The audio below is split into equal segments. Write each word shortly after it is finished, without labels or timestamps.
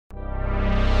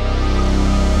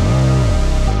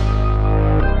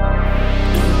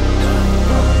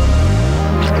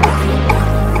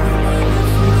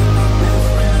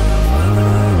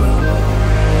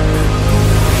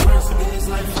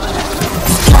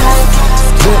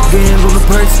Again, on the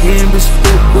price again, bitch,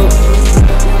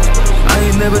 I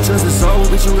ain't never trust a soul,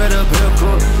 bitch, you got a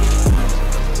Velcro.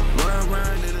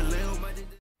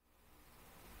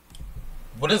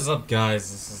 What is up,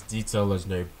 guys? This is Detail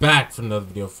Legendary back for another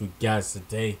video for you guys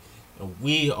today, and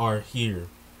we are here.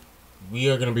 We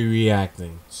are gonna be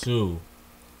reacting to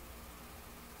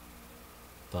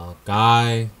the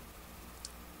guy,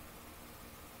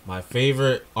 my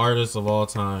favorite artist of all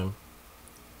time,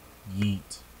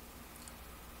 YEAT.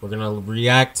 We're gonna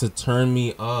react to "Turn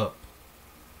Me Up"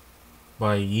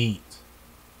 by YEAT.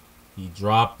 He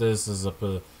dropped this as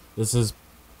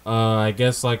I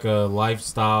guess like a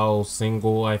lifestyle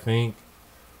single, I think.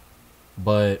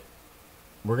 But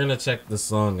we're gonna check the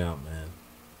song out, man.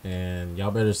 And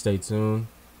y'all better stay tuned.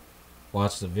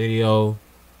 Watch the video.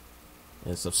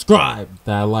 And subscribe with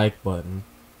that like button.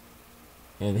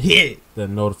 And hit the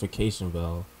notification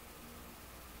bell.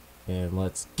 And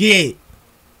let's get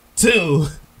to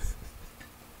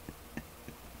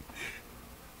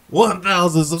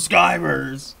 1,000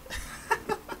 subscribers.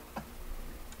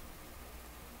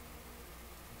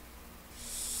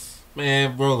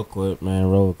 Man, roll the clip, man.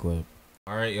 Roll the clip.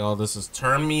 Alright, y'all. This is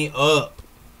 "Turn Me Up"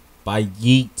 by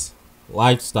YEAT.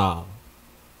 Lifestyle.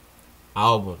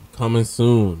 Album coming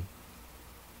soon.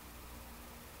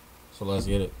 So let's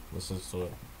get it. Let's listen to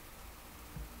it.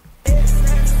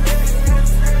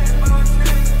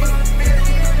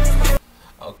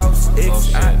 Oh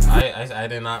shit. I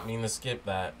did not mean to skip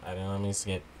that. I did not mean to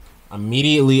skip.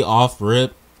 Immediately off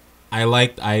rip. I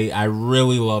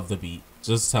really love the beat.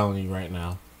 Just telling you right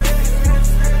now.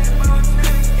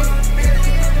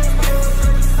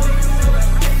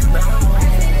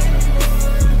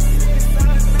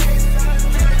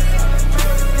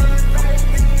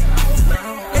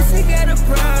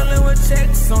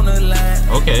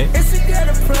 Okay. If she got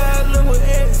a problem with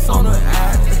X on her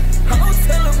eye, I don't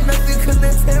tell them nothing cause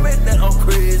they tell me that I'm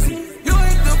crazy. You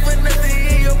ain't good for nothing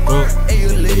in your mind and you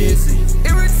lazy.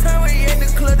 Every time we at the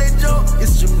club they jump,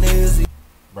 it's gymnasium.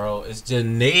 Bro, it's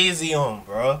gymnasium,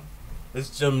 bro.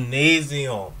 It's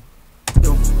gymnasium. I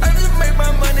just make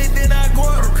my money, then I go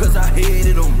out cause I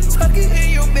hated them. Tuck it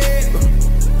in your bed.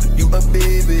 You a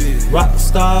baby.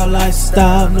 Rockstar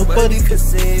lifestyle, nobody could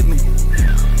save me.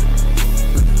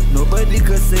 Nobody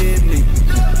could save me,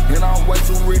 and I'm way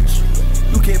too rich.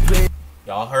 You can't play.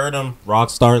 Y'all heard him.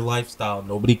 Rockstar lifestyle.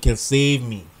 Nobody can save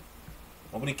me.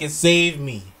 Nobody can save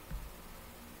me.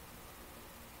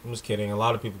 I'm just kidding. A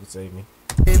lot of people can save me.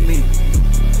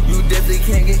 You definitely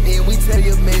can't get in. We tell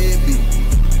you maybe.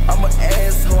 I'm an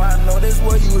asshole. I know that's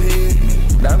where you hit me.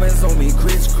 Diamonds on me,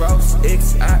 crisscross,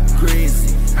 X, I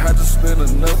crazy. I just spent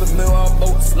another $1 million on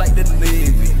boats like the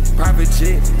Navy. Private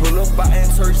jet, pull up by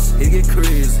and turst, it get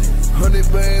crazy.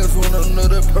 100 bands on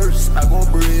another purse, I go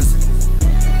breezy.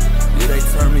 Yeah, they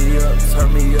turn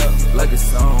me up like a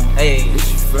song. Hey, if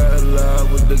she fell in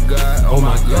love with the guy, oh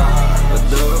my God. A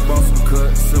dub on some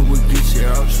cuts and we'll get you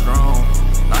out strong.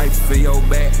 I feel your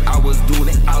back, I was doing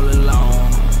it all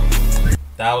alone.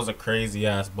 That was a crazy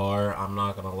ass bar, I'm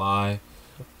not gonna lie.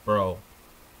 Bro,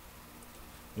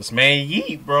 this man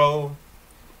YEAT, bro,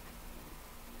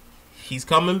 he's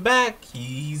coming back.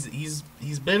 He's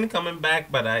been coming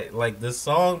back, but I like this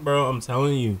song, bro. I'm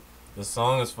telling you, the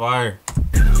song is fire. You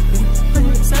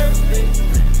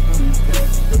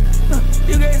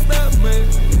can't stop me.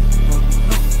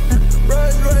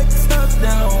 Right, top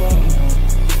down.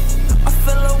 I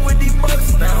fell up with these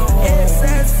bucks now.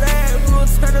 Side, we gon'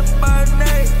 turn up all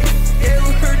night. Yeah,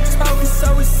 we heard talking, so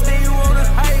we say you on a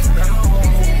hike.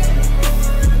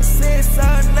 Sex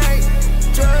all night,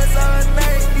 drugs all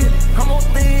night. I'm on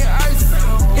thin ice.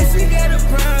 If she got a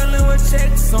problem with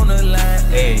checks on the line,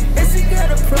 hey. If she got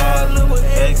a problem with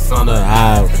X on the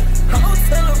house, I don't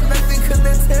tell them nothing cause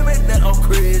they tell me that I'm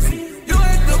crazy. You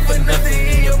ain't good for nothing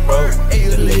in your bird and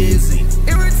you lazy.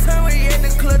 Every time we at the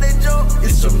club they jump,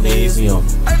 it's gymnasium.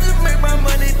 I just make my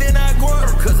money, then I go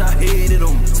out cause I hated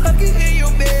them. Tuck it in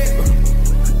your bed.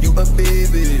 You a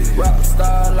baby.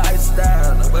 Rockstar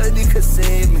lifestyle, nobody could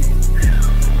save me.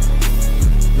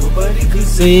 Nobody could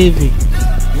save me.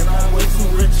 And I'm way too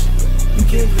rich, you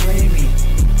can't blame me.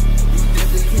 You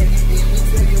definitely can't get me, we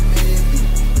tell you maybe.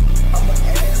 I'm an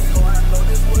asshole, I know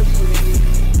that's what you hate me.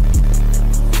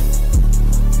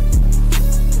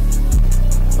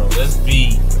 Bro, this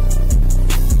beat,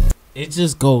 it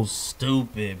just goes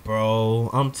stupid, bro.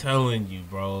 I'm telling you,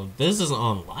 bro. This is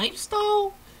on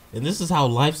Lifestyle? And this is how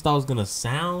Lifestyle's gonna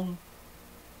sound?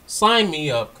 Sign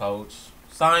me up, coach.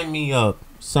 Sign me up.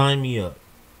 Sign me up.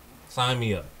 Sign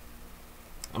me up.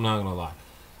 I'm not gonna lie.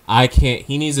 I can't.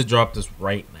 He needs to drop this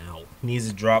right now. He needs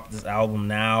to drop this album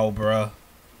now, bruh.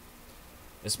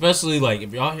 Especially like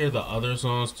if y'all hear the other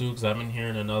songs too, because I've been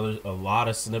hearing a lot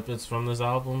of snippets from this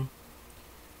album.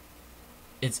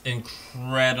 It's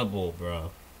incredible,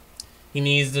 bro. He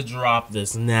needs to drop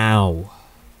this now.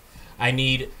 I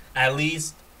need at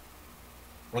least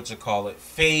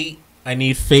Fate. I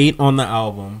need Fate on the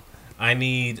album. I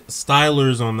need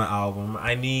Stylers on the album.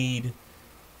 I need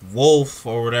Wolf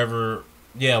or whatever.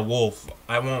 Yeah, Wolf.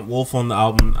 I want Wolf on the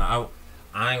album. I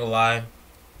ain't gonna lie.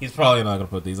 He's probably not gonna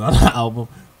put these on the album,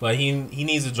 but he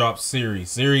needs to drop Series.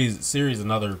 Series,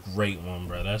 another great one,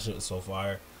 bro. That shit is so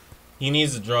fire. He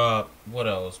needs to drop what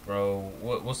else, bro?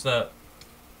 What's that?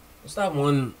 What's that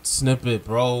one snippet,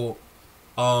 bro?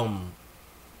 I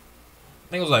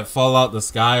think it was like Fall Out the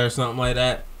Sky or something like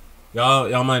that.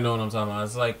 Y'all might know what I'm talking about.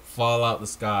 It's like Fall Out the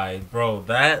Sky, bro.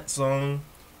 That song,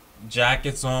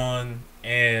 Jackets On,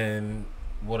 and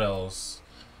what else?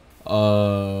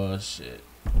 Shit.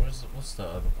 What's the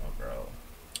other one, bro?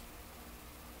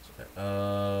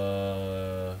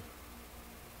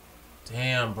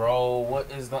 Damn, bro.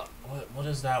 What is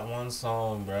that one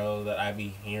song, bro, that I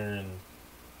be hearing?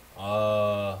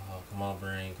 Oh, come on,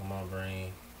 brain.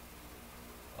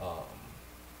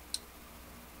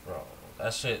 Bro,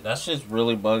 that shit's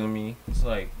really bugging me. It's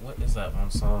like, what is that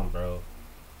one song, bro?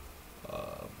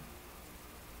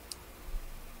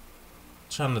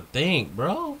 Trying to think,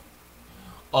 bro.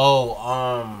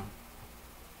 Oh,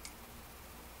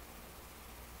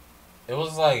 it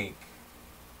was like,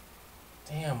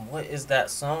 damn, what is that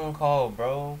song called,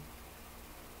 bro?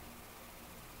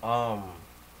 Cause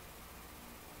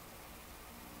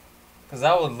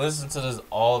I would listen to this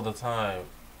all the time.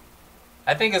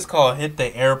 I think it's called Hit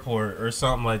the Airport or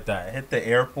something like that. Hit the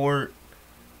Airport.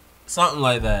 Something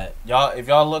like that. Y'all, if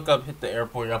y'all look up Hit the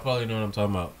Airport, y'all probably know what I'm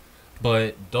talking about.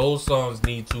 But those songs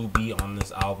need to be on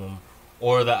this album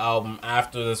or the album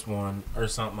after this one or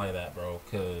something like that, bro.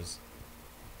 Cause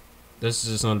this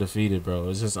is just undefeated, bro.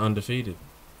 It's just undefeated.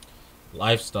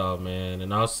 Lifestyle, man.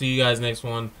 And I'll see you guys next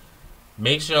one.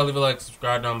 Make sure y'all leave a like,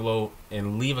 subscribe down below,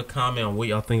 and leave a comment on what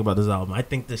y'all think about this album. I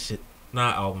think this shit,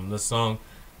 not album, this song.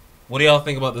 What do y'all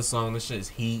think about this song? This shit is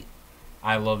heat.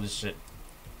 I love this shit.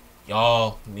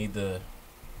 Y'all need to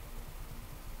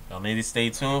stay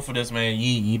tuned for this, man.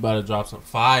 YEAT about to drop some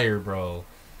fire, bro.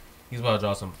 He's about to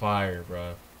drop some fire,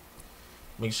 bro.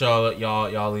 Make sure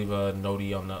y'all leave a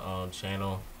noti on the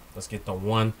channel. Let's get to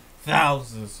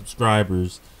 1,000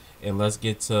 subscribers, and let's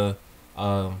get to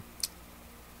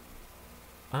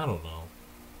I don't know.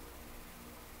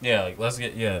 Yeah, like let's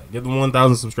get the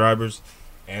 1,000 subscribers,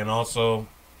 and also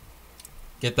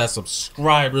get that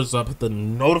subscribers up, hit the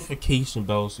notification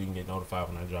bell so you can get notified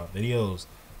when I drop videos.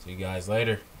 See you guys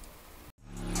later.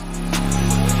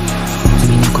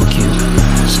 君の呼吸、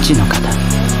七の型、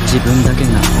自分だけ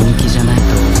が本気じゃない